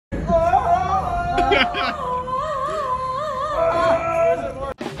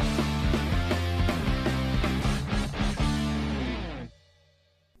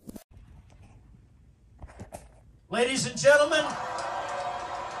gentlemen,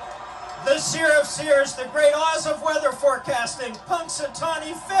 the seer of seers, the great Oz of weather forecasting,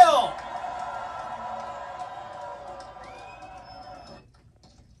 Punxsutawney Phil.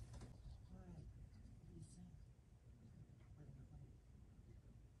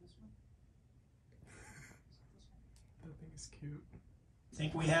 Cute. I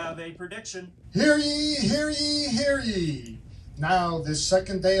think we have a prediction. Hear ye, hear ye, hear ye. Now, this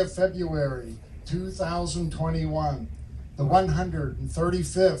second day of February 2021, the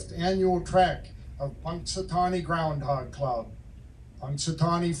 135th annual trek of Punxsutawney Groundhog Club.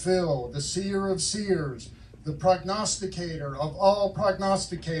 Punxsutawney Phil, the seer of seers, the prognosticator of all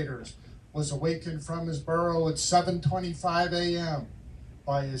prognosticators, was awakened from his burrow at 7:25 a.m.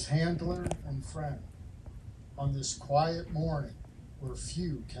 by his handler and friend. On this quiet morning where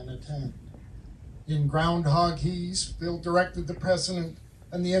few can attend. In Groundhog He's, Phil directed the president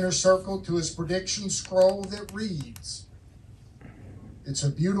and the inner circle to his prediction scroll that reads, "It's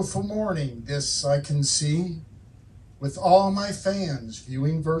a beautiful morning, this I can see, with all my fans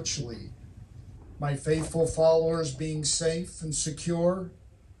viewing virtually. My faithful followers being safe and secure,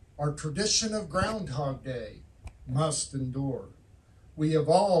 our tradition of Groundhog Day must endure. We have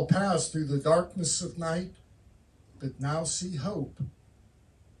all passed through the darkness of night, but now see hope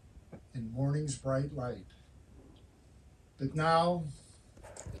in morning's bright light. But now,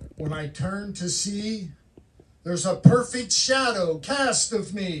 when I turn to see, there's a perfect shadow cast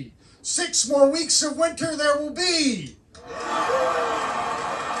of me. 6 more weeks of winter there will be."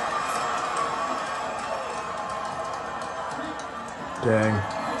 Dang.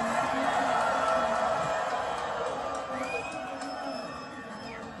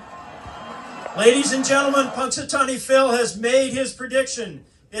 Ladies and gentlemen, Punxsutawney Phil has made his prediction.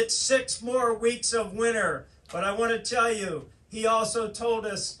 It's 6 more weeks of winter. But I want to tell you, he also told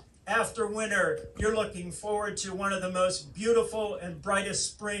us after winter, you're looking forward to one of the most beautiful and brightest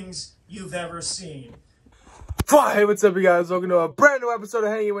springs you've ever seen. Hey, what's up, you guys? Welcome to a brand new episode of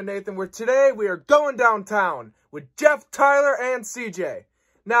Hanging with Nathan, where today we are going downtown with Jeff, Tyler, and CJ.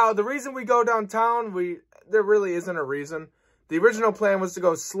 Now, the reason we go downtown, there really isn't a reason. The original plan was to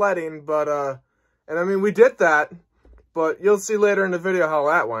go sledding, but, and I mean, we did that, but you'll see later in the video how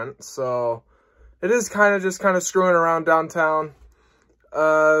that went. So, it is just kind of screwing around downtown.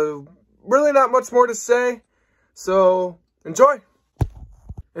 Really not much more to say, so enjoy.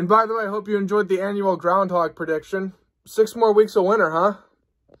 And by the way, I hope you enjoyed the annual groundhog prediction. 6 more weeks of winter, huh?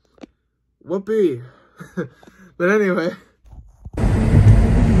 Whoopee. But anyway.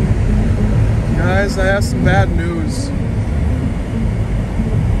 Guys, I have some bad news.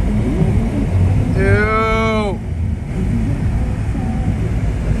 Ew.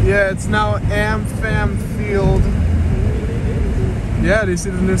 Yeah, it's now AmFam Field. Yeah, do you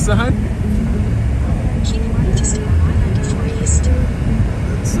see the new sign?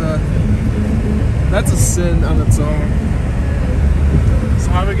 That's a sin on its own. So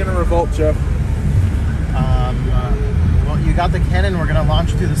how are we gonna revolt, Jeff? Well, you got the cannon. We're gonna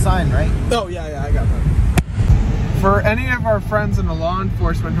launch through the sign, right? Oh yeah, I got that. For any of our friends in the law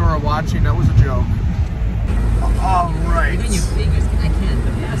enforcement who are watching, that was a joke. All right. Even your fingers, I can't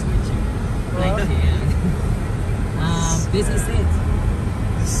pass with you. I can't. This is it.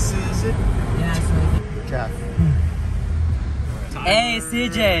 This is it? Yeah, so. Jeff. Hey,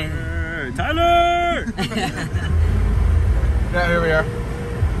 CJ. Tyler! Yeah, here we are.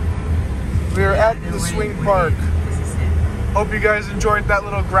 We are at the swing park. This is it. Hope you guys enjoyed that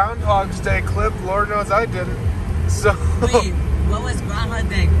little Groundhog's Day clip. Lord knows I didn't. So. Wait, what was Groundhog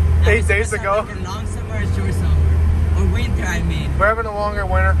Day? 8 days ago. Like a long summer or short summer? Or winter, I mean. We're having a longer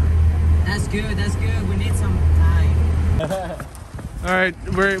winter. That's good, that's good. We need some time. All right,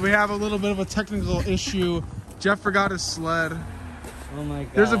 we have a little bit of a technical issue. Jeff forgot his sled. Oh my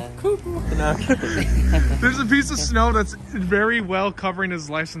god. There's a piece of snow that's very well covering his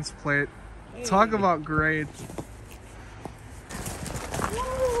license plate. Hey. Talk about great.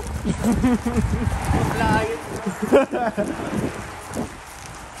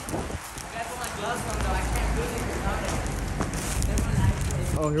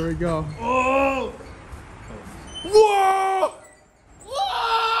 Oh, here we go. Oh! Whoa!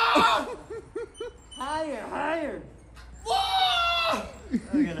 Whoa! Higher, higher. Whoa!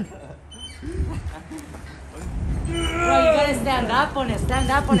 Bro, you gotta stand up on it,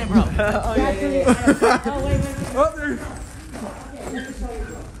 bro. Oh, yeah. Oh, wait. Oh, there. You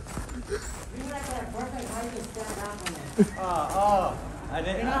like that perfect height to stand up on it. Oh, I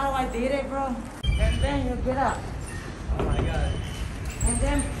didn't. You know how I did it, bro? And then you get up. Oh my god. And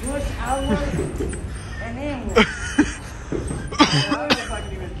then push outward and inward. I don't know if I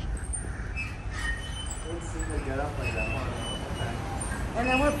can even. Let's see. Get up like that. And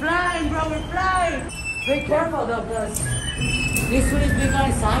then we're flying, bro, we're flying. Be careful though, because this one is big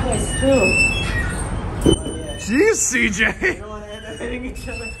on sideways too. Jeez, CJ. We don't want to end up hitting each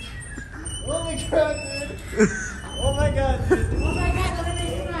other. Oh my god, dude. Oh my god, dude. Oh my god, look at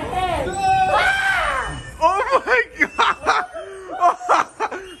this in my head. Oh my god.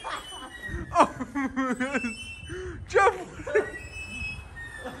 Oh, Jeff.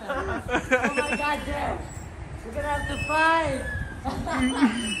 Oh my god, Jeff. We're gonna have to fight.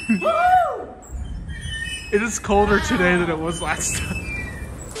 Woo! It is colder today than it was last time.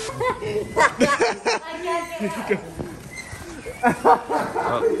 I can't get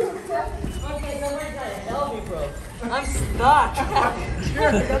out. Okay, somebody's gotta help me, bro. I'm stuck.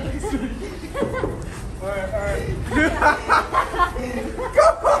 Alright.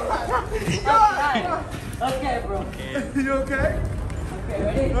 Okay, bro. You okay? Okay,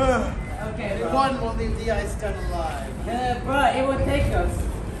 ready? Okay, bro. One will leave the ice gun alive. Bro, it will take us.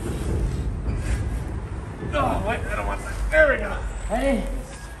 Oh, wait, I don't want that. There we go. Ready?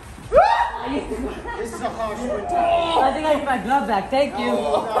 This is a harsh winter. I think I need my glove back. Thank you.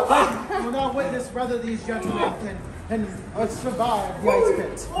 We'll not witness whether these gentlemen can survive the ice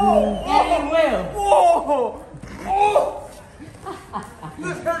pit. Yeah, you will. Whoa! Oh!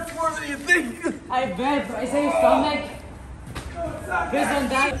 This hurts more than you think. I bet, bro. Is it your stomach? This one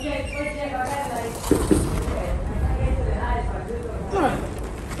down.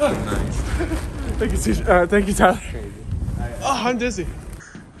 Nice. Thank you, CJ. Thank you, Tyler. Oh, I'm dizzy.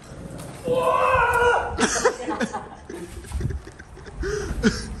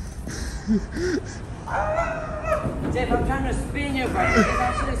 Jeff, I'm trying to spin you, but it's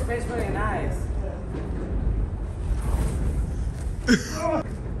actually space really nice.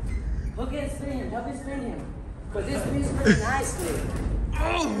 Look at spin him. Help me spin him. Because this spins pretty nicely.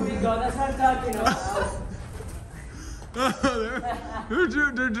 Here we go. That's what I'm talking about.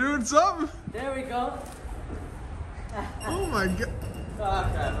 They're doing something. There we go. Oh my god.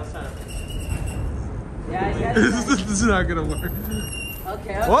 Okay, let's try to. Yeah, This is not gonna work.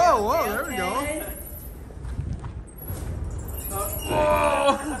 Okay. Whoa, there we go.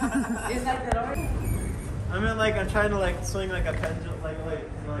 Whoa! Is that the door? I mean, like, I'm trying to, like, swing like a pendulum, like a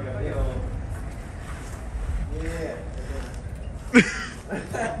video. Yeah.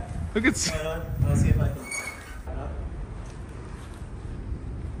 Look at. Hold on. I'll see if I can.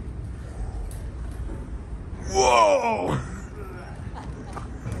 Whoa!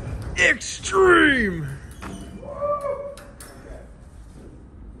 Extreme!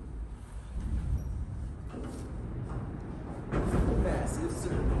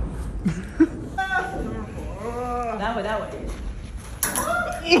 That way.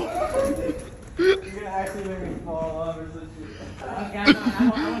 You're gonna actually make me fall off or some shit. Okay, I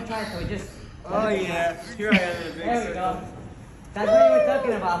won't try to just. Oh yeah, here I am in a big There we circle. go. That's what you were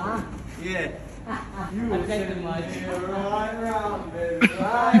talking about, huh? Yeah. You were saying too much. Right round, baby.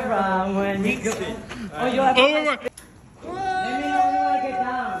 Right around when you go. Oh, you have to. Oh my! Let me know when you want to get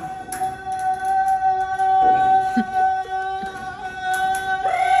down.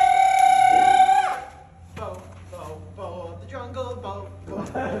 Bo of the jungle, Bo.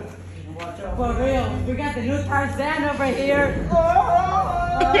 Watch out. For real, we got the new Tarzan over here. Is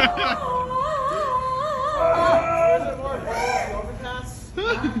it more Bo of the overpass?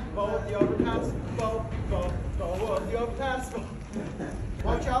 Bo of the overpass. Bo of the overpass.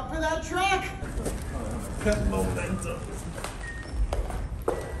 Watch out for that track. Momentum.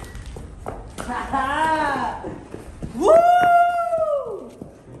 Woo!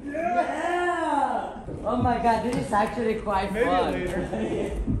 Yeah! Oh my god, this is actually quite fun.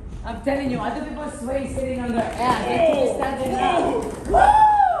 I'm telling you, other people sway sitting on their ass. They keep standing up. Woo!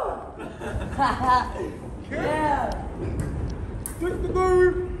 Yeah!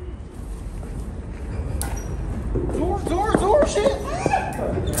 Door, shit!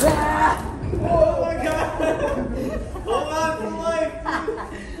 Ah! Oh my god! Hold on for life!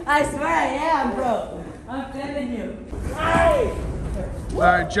 I swear I am, bro. I'm telling you. Fly!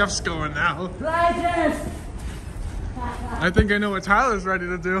 Alright, Jeff's going now. Fly, Jeff! I think I know what Tyler's ready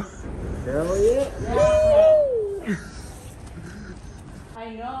to do. Hell yeah!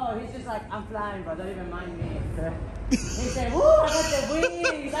 I know, he's just like, I'm flying, bro, don't even mind me. He said, woo, I got the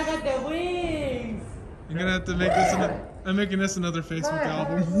wings, I got the wings. I'm gonna have to make this. I'm making this another Facebook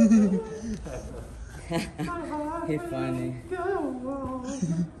album. He's funny.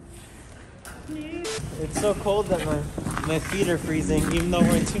 It's so cold that my feet are freezing, even though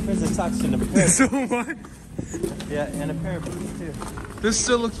we're in 2 pairs of socks and a pair. So what? Yeah, and a pair of boots too. This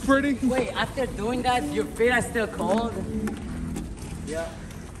still looks pretty. Wait, after doing that, your feet are still cold? Yeah.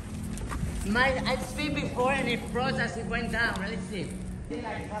 I speed before and it froze as it went down. Let's see.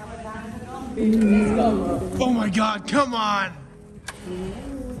 Like a couple of times ago. Let's go, bro. Oh my God, come on.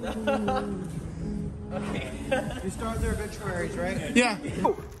 Okay. You start their obituaries, right? Yeah.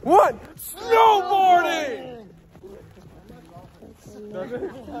 What? Snowboarding!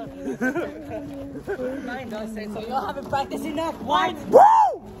 Mine does say so. You haven't practiced enough. What? Woo!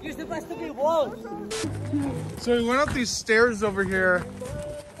 You're supposed to be whoa. So we went up these stairs over here,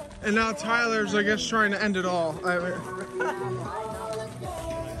 and now Tyler's, I guess, trying to end it all. What?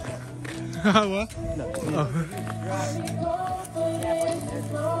 No. Oh.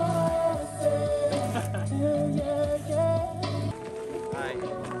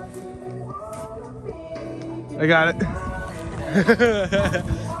 I got it.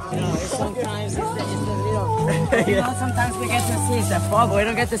 Sometimes it's the little. Sometimes we get to see the fall, but we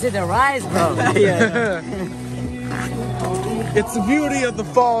don't get to see the rise, bro. Yeah. It's the beauty of the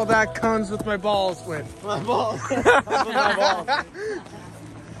fall that comes with my balls with. My balls. My balls.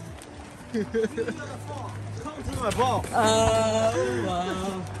 Come to my ball.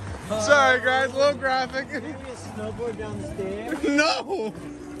 Wow. Sorry guys, a little graphic. Maybe a snowboard down the stairs. No!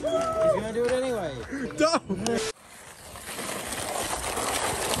 He's gonna do it anyway. Don't!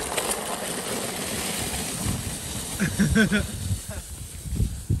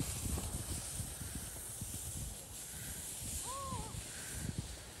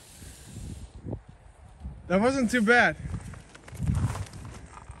 That wasn't too bad.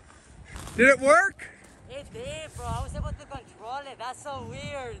 Did it work? It did, bro. I was able to control it. That's so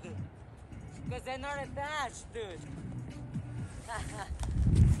weird. Because they're not attached, dude.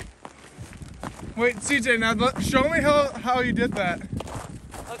 Wait, CJ, now show me how you did that.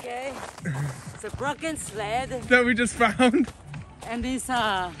 Okay. It's a broken sled That we just found. and this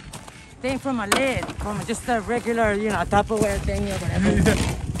thing from a lid, from just a regular, you know, Tupperware thing or whatever.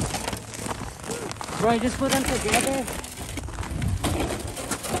 Bro, you just put them together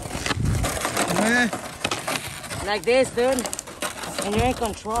like this, dude, and you're in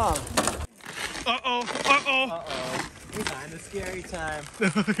control. Uh-oh, uh-oh. Uh-oh. Kind of scary time.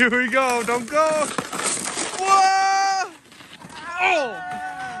 Here we go, don't go. Whoa! Oh!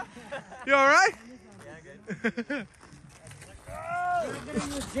 You all right? Yeah, good. I'm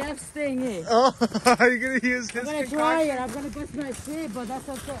gonna use Jeff's thingy. Oh, are you gonna use his I'm gonna try it. I'm gonna bust my seat, but that's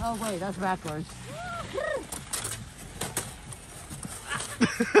okay. Oh wait, that's backwards.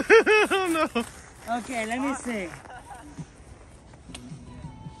 Oh no. Okay, let me see.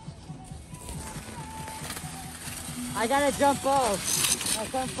 I gotta jump off. At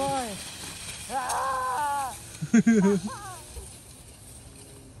some point. Ah!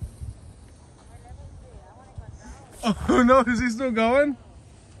 Oh no, is he still going?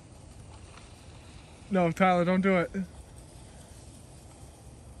 No, Tyler, don't do it.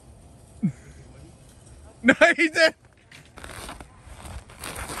 No, he did.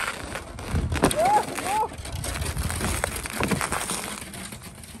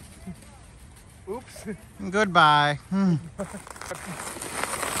 Oops. Goodbye.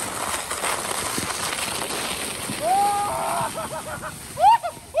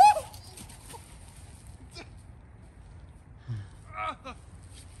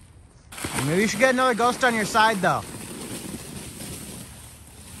 Maybe you should get another ghost on your side, though.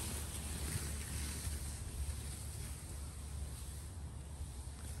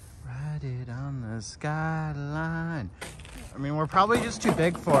 Ride it on the skyline. I mean, we're probably just too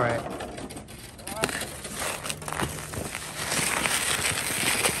big for it.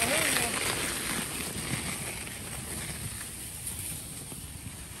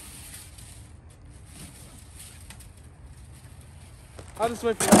 I'll just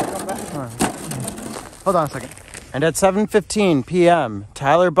wait for that to come back. Hold on a second. And at 7:15 p.m.,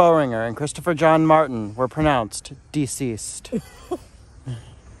 Tyler Bohringer and Christopher John Martin were pronounced deceased.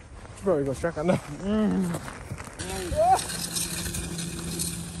 Probably go straight on that.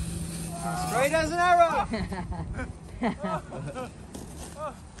 Straight as an arrow!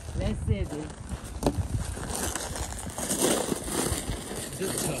 Let's see this.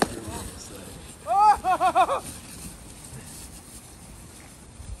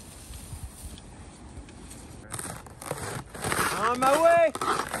 On my way!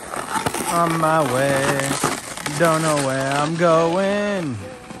 On my way. Don't know where I'm going.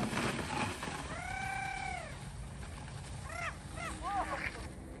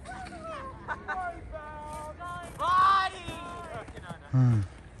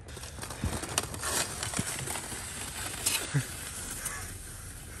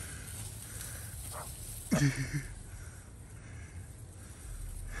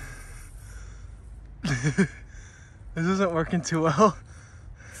 This isn't working too well.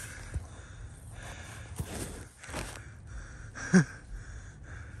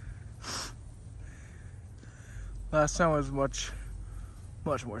 Last time was much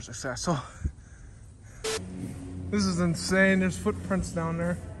more successful. This is insane. There's footprints down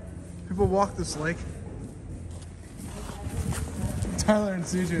there. People walk this lake. Tyler and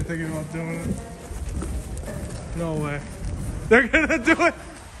CJ are thinking about doing it. No way. They're gonna do it.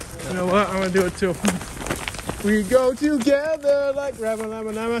 You know what? I'm gonna do it too. We go together like Rabba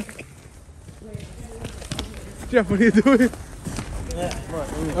Lama Lama. Jeff, what are you doing?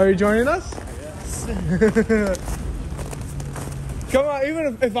 Are you joining us? Yes. Come on,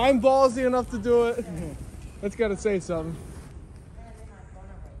 even if I'm ballsy enough to do it, let's gotta say something.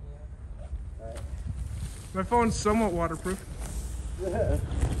 My phone's somewhat waterproof. Yeah.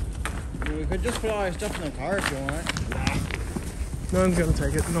 We could just put all our stuff in the car if you want. Nah. No one's gonna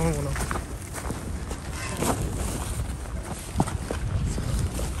take it. No one will know.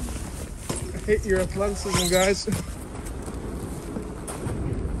 I hate your athleticism, guys.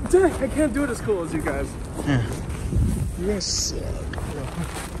 Dang, I can't do it as cool as you guys. Yeah. You're gonna suck.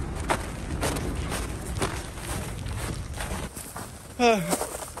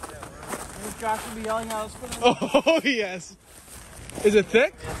 Josh will be yelling out. Oh, yes. Is it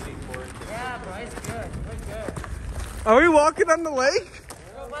thick? Yeah, bro, it's good. It's good. Are we walking on the lake?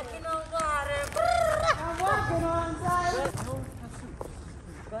 We're walking on water. I'm walking on side.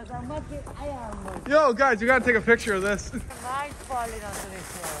 Because I'm walking, I am. Yo, guys, you gotta take a picture of this. Mine's falling onto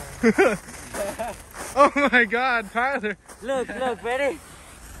the shore. Oh my God, Tyler. Look, ready?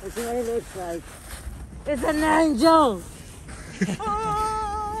 This is what it looks like. It's an angel.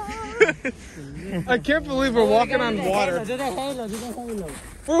 I can't believe we're walking on water. Do the halo.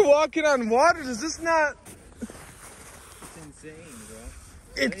 We're walking on water. Does this not? It's insane, bro.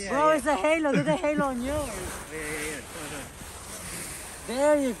 It's Bro, it's a halo. Do the halo on yours. Yeah.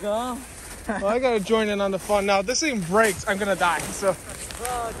 There you go. Well, I gotta join in on the fun now. If this thing breaks, I'm gonna die. So.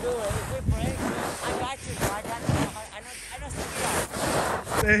 Bro, do it. If it breaks, I got you, bro.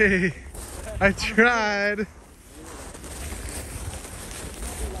 I know Hey, I tried.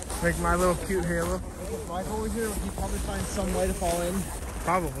 Make my little cute halo. If Michael was here, he'd probably find some way to fall in.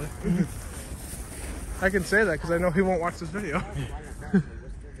 Probably. I can say that because I know he won't watch this video.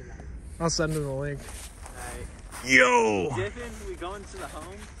 I'll send him the link. Yo! Tiffin, we going to the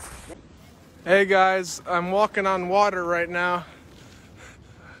home? Hey guys, I'm walking on water right now.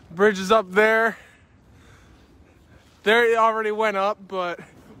 Bridge is up there. There it already went up, but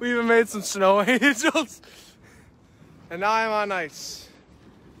we even made some snow angels. And now I'm on ice.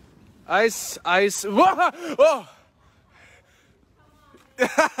 Ice. Whoa! Whoa!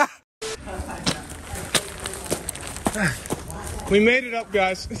 We made it up,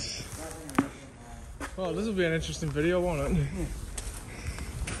 guys. Oh, this will be an interesting video, won't it?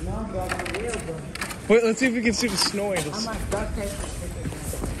 Wait, let's see if we can see the snow angels.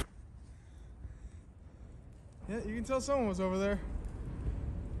 Yeah, you can tell someone was over there.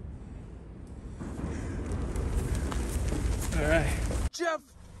 All right. Jeff,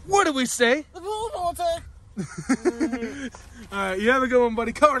 what did we say? The pool water! Alright, you have a good one,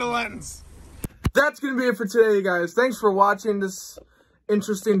 buddy. Cover the lens. That's going to be it for today, guys. Thanks for watching this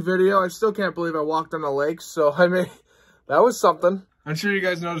interesting video. I still can't believe I walked on the lake, so I mean, that was something. I'm sure you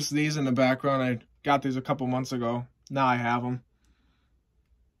guys noticed these in the background. I got these a couple months ago. Now I have them.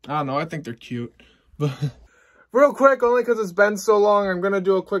 I don't know. I think they're cute. But real quick, only because it's been so long, I'm going to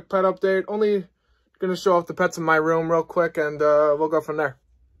do a quick pet update. Only going to show off the pets in my room real quick, and we'll go from there.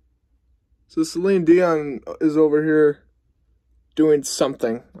 So Celine Dion is over here doing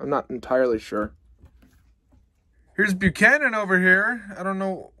something. I'm not entirely sure. Here's Buchanan over here. I don't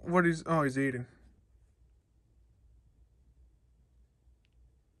know what he's eating.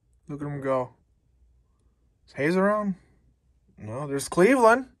 Look at him go. Is Hayes around? No, there's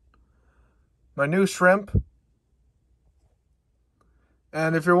Cleveland. My new shrimp.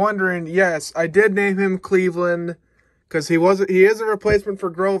 And if you're wondering, yes, I did name him Cleveland because he is a replacement for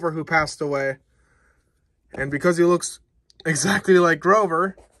Grover, who passed away. And because he looks exactly like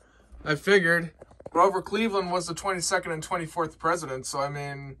Grover, I figured Grover Cleveland was the 22nd and 24th president. So, I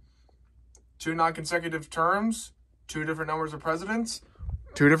mean, 2 non-consecutive terms, 2 different numbers of presidents,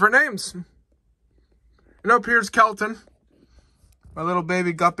 2 different names. And up here's Kelton, my little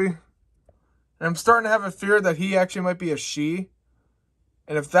baby guppy. And I'm starting to have a fear that he actually might be a she.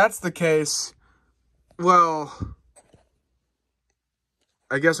 And if that's the case, well,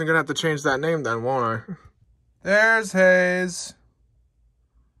 I guess I'm going to have to change that name then, won't I? There's Hayes.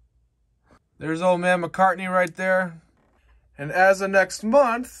 There's old man McCartney right there. And as of next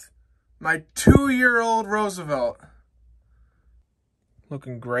month, my 2-year-old Roosevelt.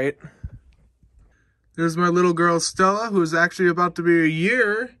 Looking great. There's my little girl Stella, who's actually about to be a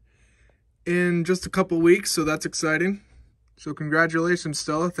year. in just a couple weeks, so that's exciting. So congratulations,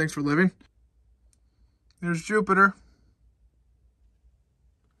 Stella. Thanks for living. There's Jupiter.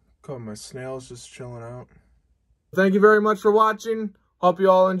 Oh, my snail's just chilling out. Thank you very much for watching. Hope you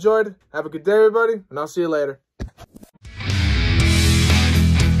all enjoyed. Have a good day, everybody, and I'll see you later.